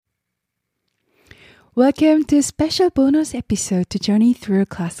Welcome to a special bonus episode to Journey Through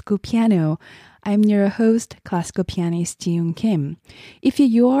Classical Piano. I'm your host, classical pianist Ji-Yoon Kim. If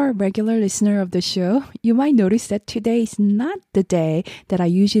you are a regular listener of the show, you might notice that today is not the day that I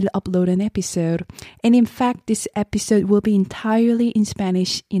usually upload an episode. And in fact, this episode will be entirely in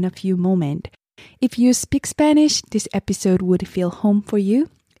Spanish in a few moments. If you speak Spanish, this episode would feel home for you.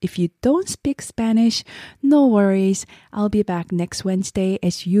 If you don't speak Spanish, no worries. I'll be back next Wednesday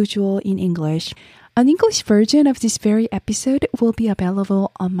as usual in English. An English version of this very episode will be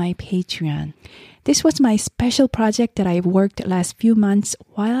available on my Patreon. This was my special project that I worked last few months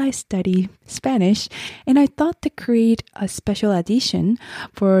while I study Spanish, and I thought to create a special edition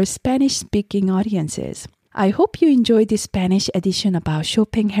for Spanish-speaking audiences. I hope you enjoyed this Spanish edition about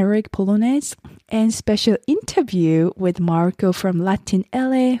Chopin Heroic Polonaise and special interview with Marco from Latin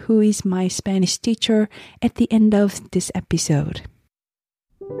LA, who is my Spanish teacher, at the end of this episode.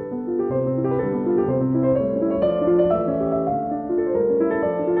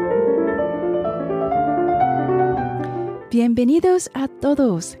 Bienvenidos a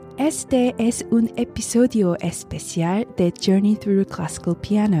todos. Este es un episodio especial de Journey Through Classical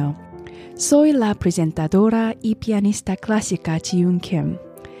Piano. Soy la presentadora y pianista clásica Ji-Yoon Kim.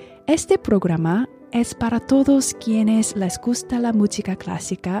 Este programa es para todos quienes les gusta la música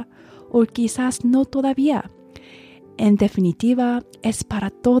clásica o quizás no todavía. En definitiva, es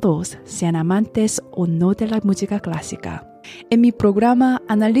para todos, sean amantes o no de la música clásica. En mi programa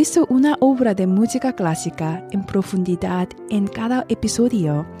analizo una obra de música clásica en profundidad en cada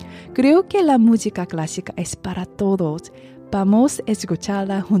episodio. Creo que la música clásica es para todos. Vamos a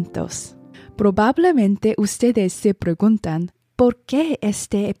escucharla juntos. Probablemente ustedes se preguntan, ¿por qué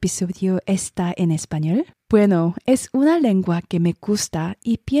este episodio está en español? Bueno, es una lengua que me gusta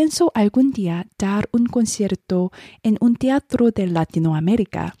y pienso algún día dar un concierto en un teatro de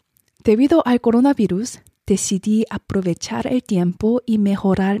Latinoamérica. Debido al coronavirus, decidí aprovechar el tiempo y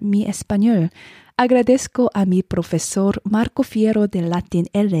mejorar mi español. Agradezco a mi profesor Marco Fierro de Latin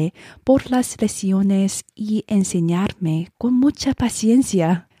L por las lecciones y enseñarme con mucha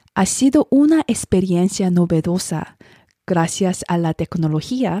paciencia. Ha sido una experiencia novedosa, gracias a la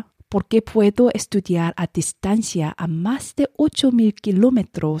tecnología, porque puedo estudiar a distancia a más de 8,000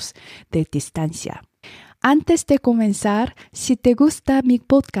 kilómetros de distancia. Antes de comenzar, si te gusta mi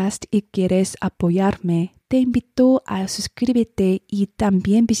podcast y quieres apoyarme, te invito a suscribirte y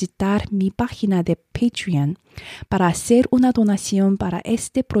también visitar mi página de Patreon para hacer una donación para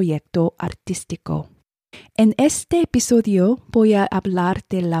este proyecto artístico. En este episodio voy a hablar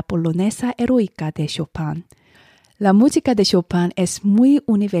de la polonesa heroica de Chopin. La música de Chopin es muy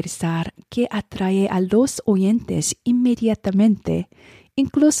universal que atrae a los oyentes inmediatamente,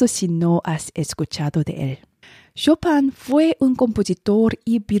 incluso si no has escuchado de él. Chopin fue un compositor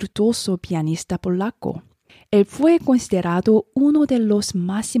y virtuoso pianista polaco. Él fue considerado uno de los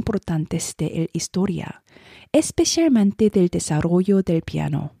más importantes de la historia, especialmente del desarrollo del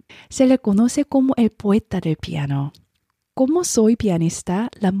piano. Se le conoce como el poeta del piano. Como soy pianista,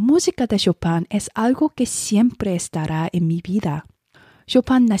 la música de Chopin es algo que siempre estará en mi vida.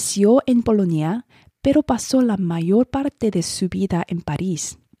 Chopin nació en Polonia, pero pasó la mayor parte de su vida en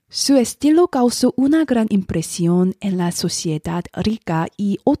París. Su estilo causó una gran impresión en la sociedad rica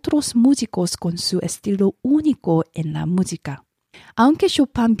y otros músicos con su estilo único en la música. Aunque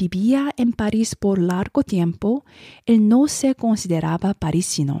Chopin vivía en París por largo tiempo, él no se consideraba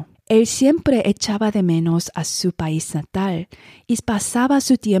parisino. Él siempre echaba de menos a su país natal y pasaba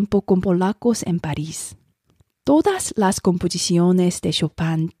su tiempo con polacos en París. Todas las composiciones de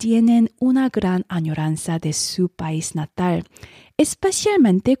Chopin tienen una gran añoranza de su país natal,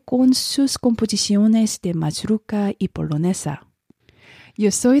 especialmente con sus composiciones de mazurka y polonesa.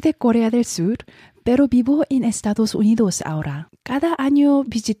 Yo soy de Corea del Sur, pero vivo en Estados Unidos ahora. Cada año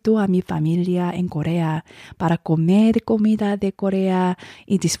visito a mi familia en Corea para comer comida de Corea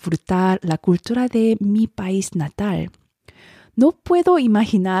y disfrutar la cultura de mi país natal. No puedo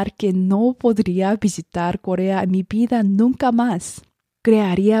imaginar que no podría visitar Corea en mi vida nunca más.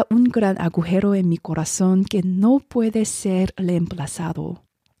 Crearía un gran agujero en mi corazón que no puede ser reemplazado.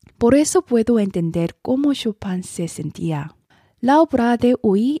 Por eso puedo entender cómo Chopin se sentía. La obra de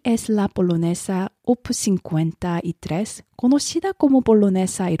hoy es la polonesa Opus 53, conocida como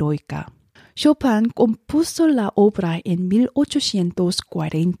polonesa heroica. Chopin compuso la obra en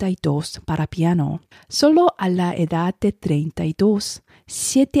 1842 para piano, solo a la edad de 32,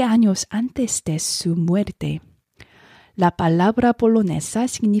 7 años antes de su muerte. La palabra polonesa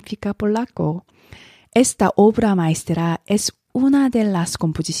significa polaco. Esta obra maestra es una de las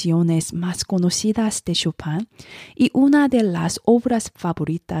composiciones más conocidas de Chopin y una de las obras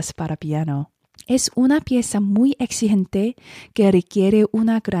favoritas para piano. Es una pieza muy exigente que requiere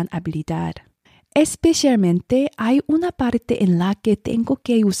una gran habilidad. Especialmente hay una parte en la que tengo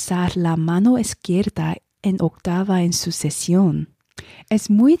que usar la mano izquierda en octava en sucesión. Es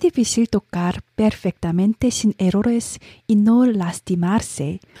muy difícil tocar perfectamente sin errores y no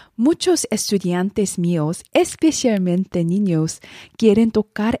lastimarse. Muchos estudiantes míos, especialmente niños, quieren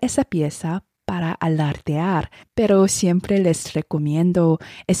tocar esa pieza para alardear, pero siempre les recomiendo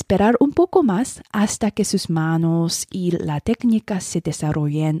esperar un poco más hasta que sus manos y la técnica se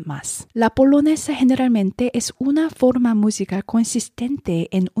desarrollen más. La polonesa generalmente es una forma musical consistente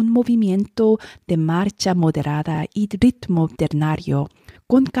en un movimiento de marcha moderada y ritmo ternario,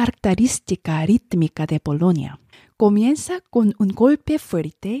 con característica rítmica de Polonia. Comienza con un golpe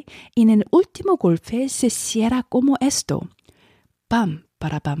fuerte y en el último golpe se cierra como esto. Pam,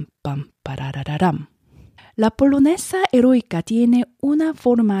 para pam, pam, pararararam. La polonesa heroica tiene una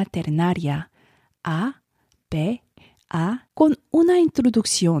forma ternaria, A, B, A, con una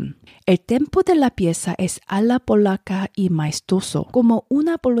introducción. El tempo de la pieza es a la polaca y maestoso, como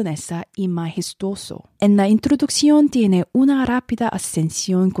una polonesa y majestuoso. En la introducción tiene una rápida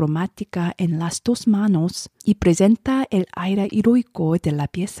ascensión cromática en las dos manos y presenta el aire heroico de la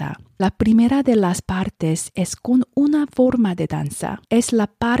pieza. La primera de las partes es con una forma de danza. Es la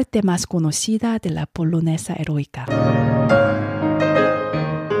parte más conocida de la polonesa heroica.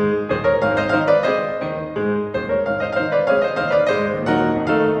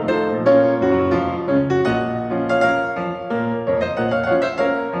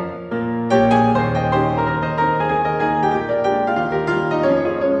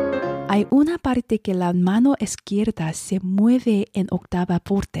 Hay una parte que la mano izquierda se mueve en octava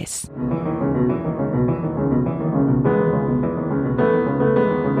fortes.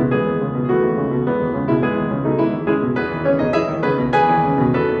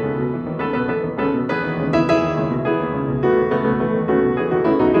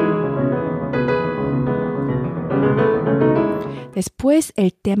 Después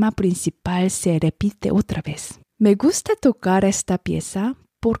el tema principal se repite otra vez. Me gusta tocar esta pieza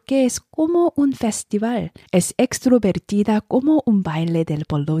porque es como un festival, es extrovertida como un baile del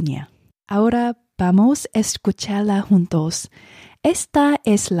Polonia. Ahora vamos a escucharla juntos. Esta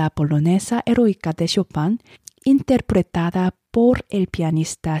es la polonesa heroica de Chopin, interpretada por el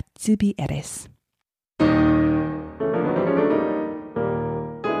pianista Zbyszko Erez.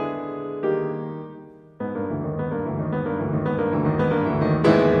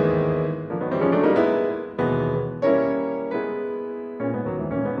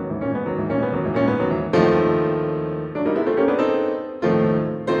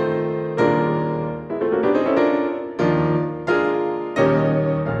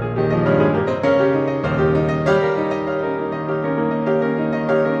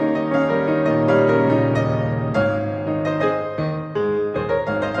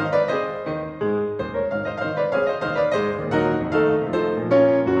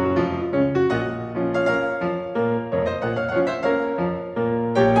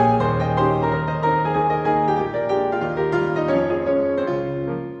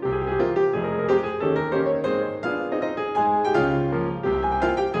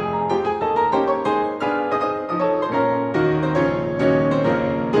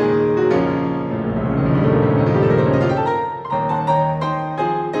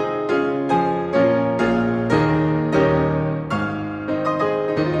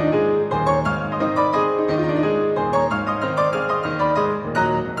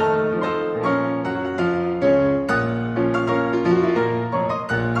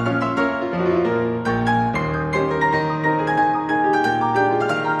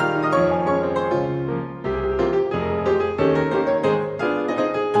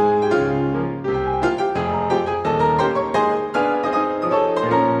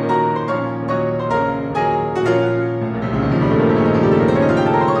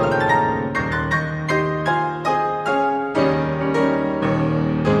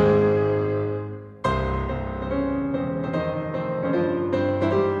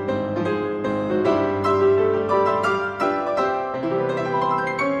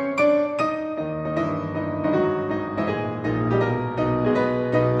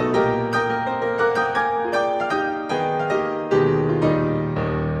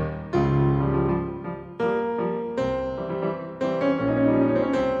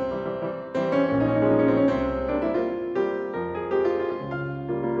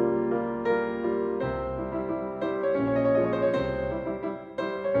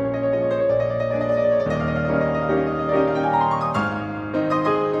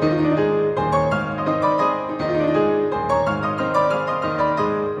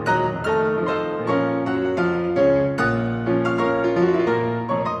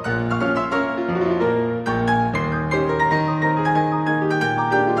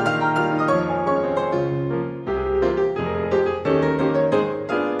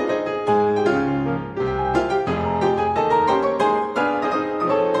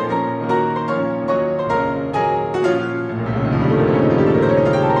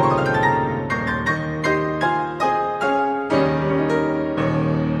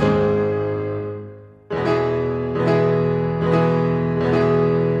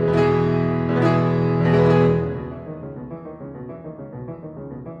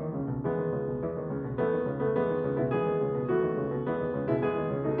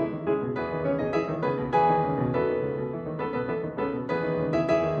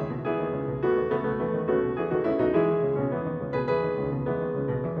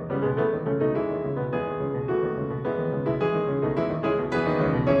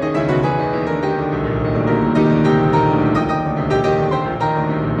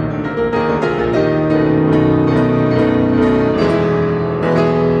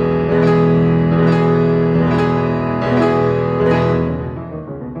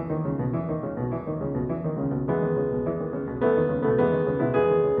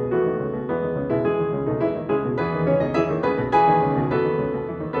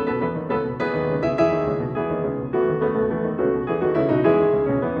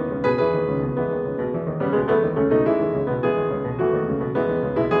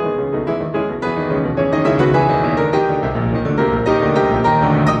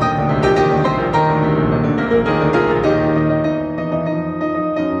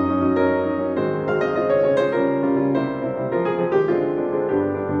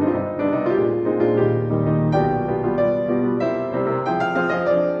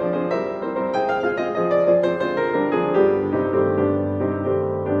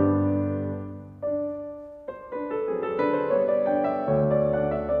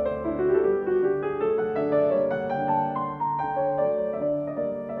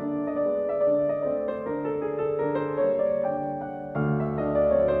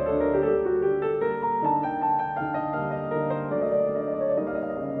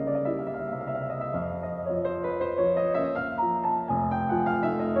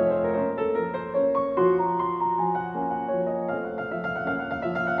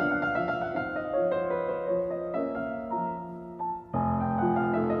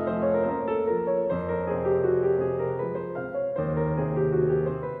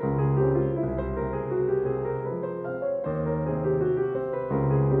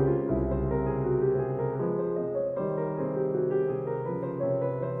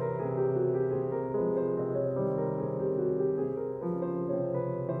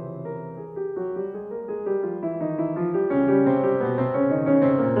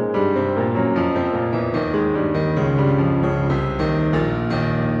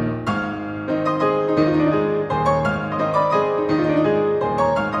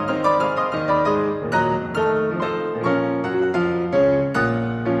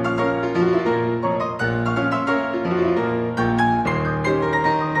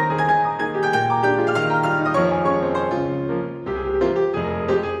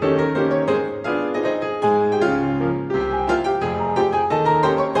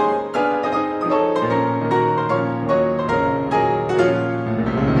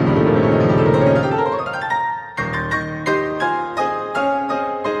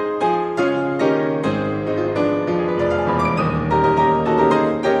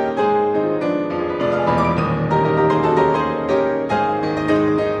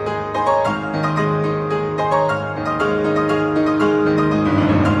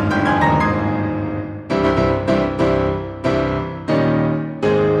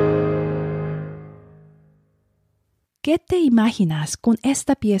 ¿Qué te imaginas con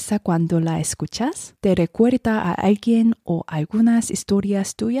esta pieza cuando la escuchas? ¿Te recuerda a alguien o algunas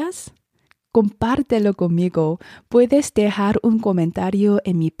historias tuyas? Compártelo conmigo. Puedes dejar un comentario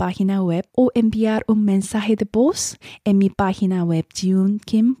en mi página web o enviar un mensaje de voz en mi página web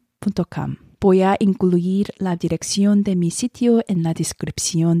jiunkim.com. Voy a incluir la dirección de mi sitio en la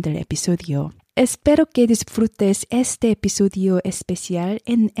descripción del episodio. Espero que disfrutes este episodio especial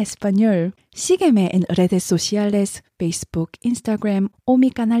en español. Sígueme en redes sociales, Facebook, Instagram o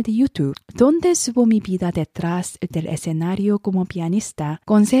mi canal de YouTube, donde subo mi vida detrás del escenario como pianista,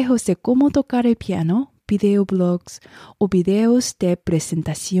 consejos de cómo tocar el piano, videoblogs o videos de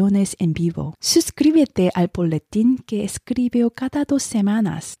presentaciones en vivo. Suscríbete al boletín que escribo cada 2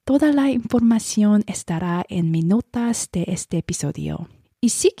 semanas. Toda la información estará en mis notas de este episodio. Y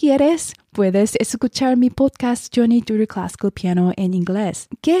si quieres, puedes escuchar mi podcast Journey Through Classical Piano en inglés,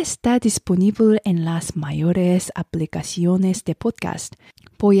 que está disponible en las mayores aplicaciones de podcast.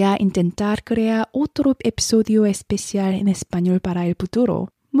 Voy a intentar crear otro episodio especial en español para el futuro.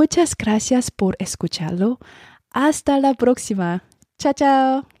 Muchas gracias por escucharlo. Hasta la próxima. Chao,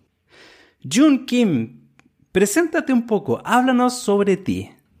 chao. Jun Kim, preséntate un poco. Háblanos sobre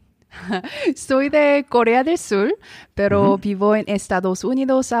ti. Soy de Corea del Sur, pero vivo en Estados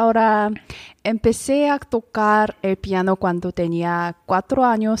Unidos ahora. Empecé a tocar el piano cuando tenía 4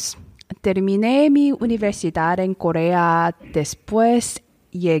 años. Terminé mi universidad en Corea. Después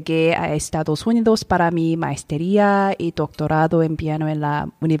llegué a Estados Unidos para mi maestría y doctorado en piano en la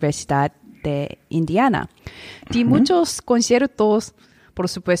Universidad de Indiana. Di muchos conciertos, por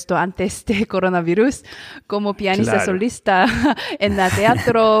supuesto, antes de coronavirus, como pianista solista en el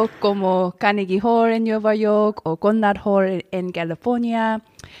teatro, como Carnegie Hall en Nueva York o Conrad Hall en California.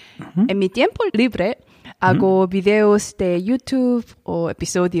 En mi tiempo libre, hago videos de YouTube o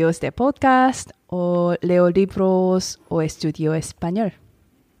episodios de podcast, o leo libros o estudio español.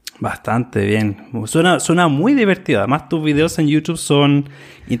 Bastante bien. Suena muy divertido. Además, tus videos en YouTube son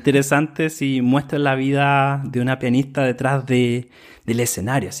interesantes y muestran la vida de una pianista detrás del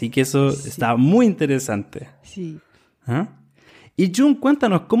escenario. Así que eso está muy interesante. Sí. ¿Ah? Y Jun,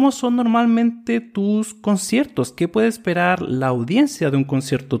 cuéntanos, ¿cómo son normalmente tus conciertos? ¿Qué puede esperar la audiencia de un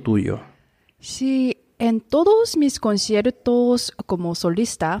concierto tuyo? Sí, en todos mis conciertos como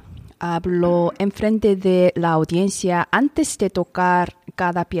solista, hablo enfrente de la audiencia antes de tocar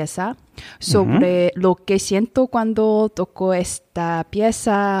cada pieza sobre lo que siento cuando toco esta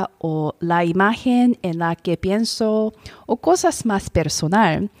pieza o la imagen en la que pienso o cosas más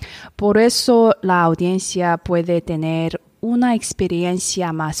personal. Por eso la audiencia puede tener una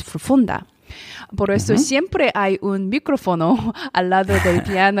experiencia más profunda. Por eso siempre hay un micrófono al lado del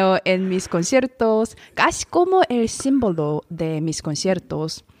piano en mis conciertos, casi como el símbolo de mis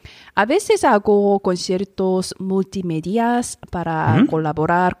conciertos. A veces hago conciertos multimedias para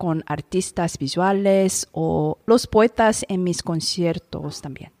colaborar con artistas visuales o los poetas en mis conciertos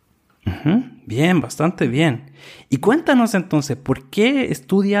también. Bien, bastante bien. Y cuéntanos entonces, ¿por qué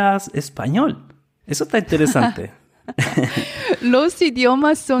estudias español? Eso está interesante. Los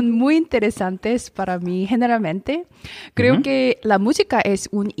idiomas son muy interesantes para mí generalmente. Creo que la música es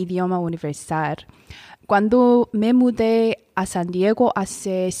un idioma universal. Cuando me mudé a San Diego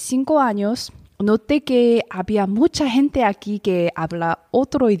hace 5 años, noté que había mucha gente aquí que habla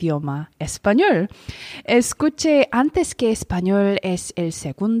otro idioma, español. Escuché antes que español es el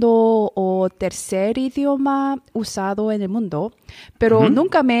segundo o tercer idioma usado en el mundo, pero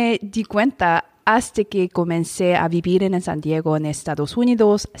nunca me di cuenta hasta que comencé a vivir en San Diego, en Estados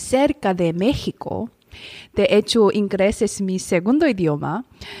Unidos, cerca de México. De hecho, inglés es mi segundo idioma.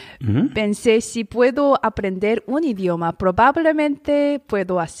 Pensé, si puedo aprender un idioma, probablemente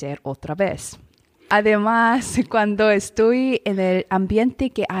puedo hacer otra vez. Además, cuando estoy en el ambiente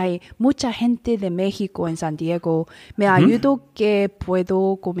que hay mucha gente de México en San Diego, me ayuda que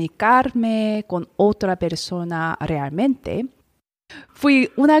puedo comunicarme con otra persona realmente. Fue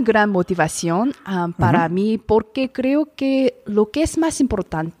una gran motivación para mí porque creo que lo que es más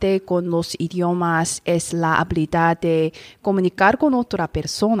importante con los idiomas es la habilidad de comunicar con otra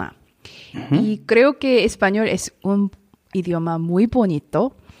persona. Y creo que español es un idioma muy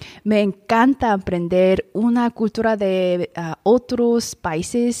bonito. Me encanta aprender una cultura de otros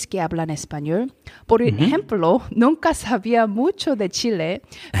países que hablan español. Por ejemplo, nunca sabía mucho de Chile,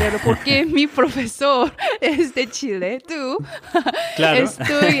 pero porque mi profesor es de Chile, Claro.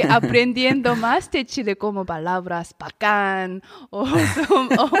 Estoy aprendiendo más de Chile como palabras bacán o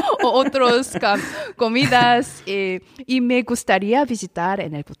otras comidas y me gustaría visitar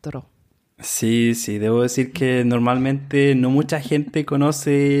en el futuro. Sí, sí, debo decir que normalmente no mucha gente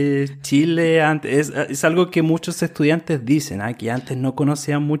conoce Chile antes. Es algo que muchos estudiantes dicen, que antes no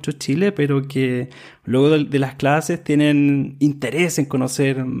conocían mucho Chile, pero que luego de las clases tienen interés en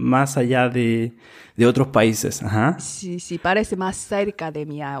conocer más allá de otros países. Ajá. Sí, sí, parece más cerca de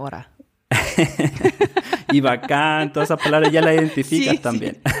mí ahora. Y bacán, todas esas palabras ya las identificas Sí,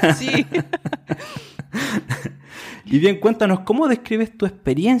 también. sí, sí. Y bien, cuéntanos, ¿cómo describes tu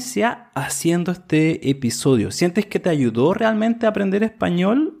experiencia haciendo este episodio? ¿Sientes que te ayudó realmente a aprender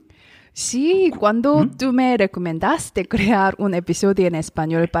español? Sí, cuando tú me recomendaste crear un episodio en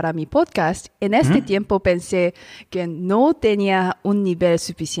español para mi podcast, en este tiempo pensé que no tenía un nivel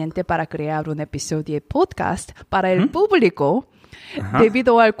suficiente para crear un episodio de podcast para el público. Ajá.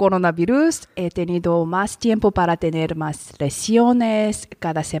 Debido al coronavirus, he tenido más tiempo para tener más lecciones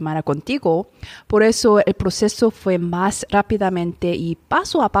cada semana contigo. Por eso el proceso fue más rápidamente y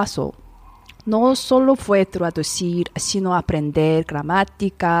paso a paso. No solo fue traducir, sino aprender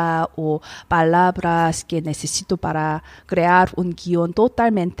gramática o palabras que necesito para crear un guión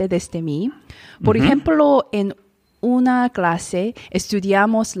totalmente desde mí. Por ejemplo, en una clase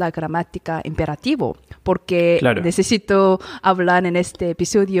estudiamos la gramática imperativo porque Claro. necesito hablar en este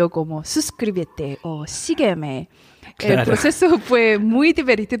episodio como suscríbete o sígueme. El Claro. proceso fue muy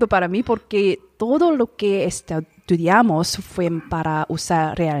divertido para mí porque todo lo que estudiamos fue para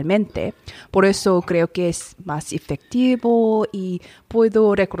usar realmente. Por eso creo que es más efectivo y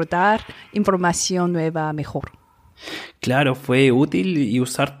puedo recordar información nueva mejor. Claro, fue útil y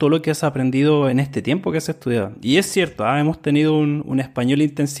usar todo lo que has aprendido en este tiempo que has estudiado. Y es cierto, hemos tenido un español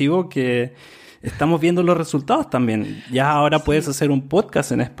intensivo que estamos viendo los resultados también. Ya ahora puedes hacer un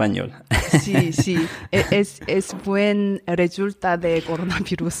podcast en español. Sí, sí, es buen resultado de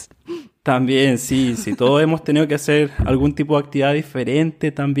coronavirus. También, sí, sí, todos hemos tenido que hacer algún tipo de actividad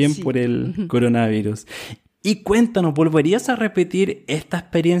diferente también Sí. por el coronavirus. Y cuéntanos, ¿volverías a repetir esta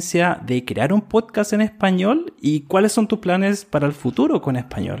experiencia de crear un podcast en español? ¿Y cuáles son tus planes para el futuro con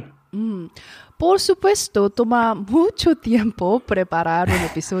español? Por supuesto, toma mucho tiempo preparar un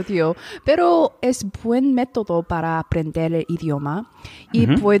episodio, pero es buen método para aprender el idioma y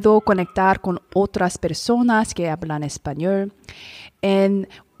puedo conectar con otras personas que hablan español. En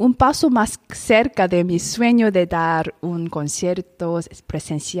un paso más cerca de mi sueño de dar un concierto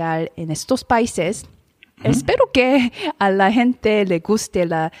presencial en estos países, espero que a la gente le guste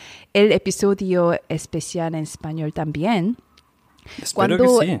el episodio especial en español también. Espero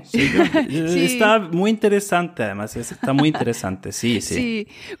Cuando- que sí. Sí, Sí. Está muy interesante, además. Está muy interesante, sí, sí. Sí,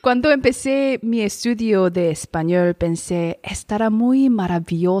 cuando empecé mi estudio de español pensé, estará muy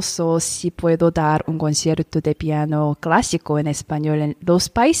maravilloso si puedo dar un concierto de piano clásico en español en los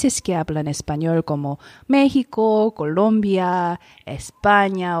países que hablan español como México, Colombia,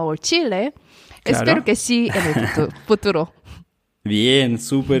 España o Chile. Claro. Espero que sí en el futuro. Bien,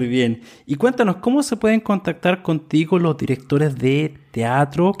 súper bien. Y cuéntanos, ¿cómo se pueden contactar contigo los directores de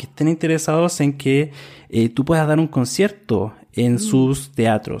teatro que estén interesados en que tú puedas dar un concierto en sus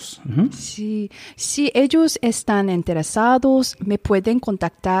teatros? Ujú. Sí, si ellos están interesados, me pueden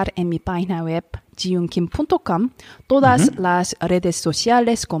contactar en mi página web jiunkim.com, todas las redes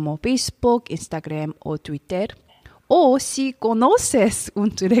sociales como Facebook, Instagram o Twitter. O si conoces un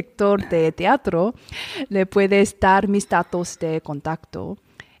director de teatro, le puedes dar mis datos de contacto.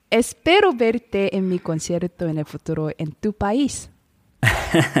 Espero verte en mi concierto en el futuro en tu país.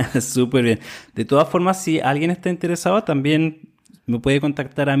 Súper bien. De todas formas, si alguien está interesado, también me puede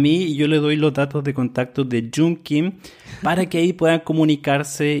contactar a mí y yo le doy los datos de contacto de Jun Kim para que ahí puedan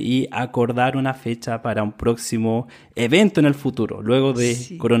comunicarse y acordar una fecha para un próximo evento en el futuro, luego de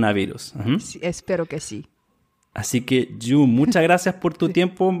Sí. coronavirus. Ujú. Sí, espero que sí. Así que, Jun, muchas gracias por tu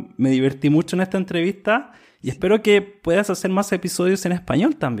tiempo. Me divertí mucho en esta entrevista y espero que puedas hacer más episodios en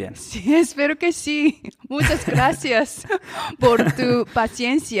español también. Sí, espero que sí. Muchas gracias por tu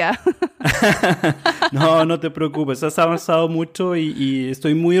paciencia. No, no te preocupes, has avanzado mucho y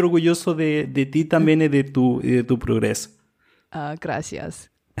estoy muy orgulloso de ti también y de tu progreso. Gracias.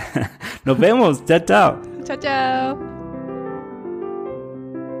 Nos vemos, chao, chao. Chao, chao.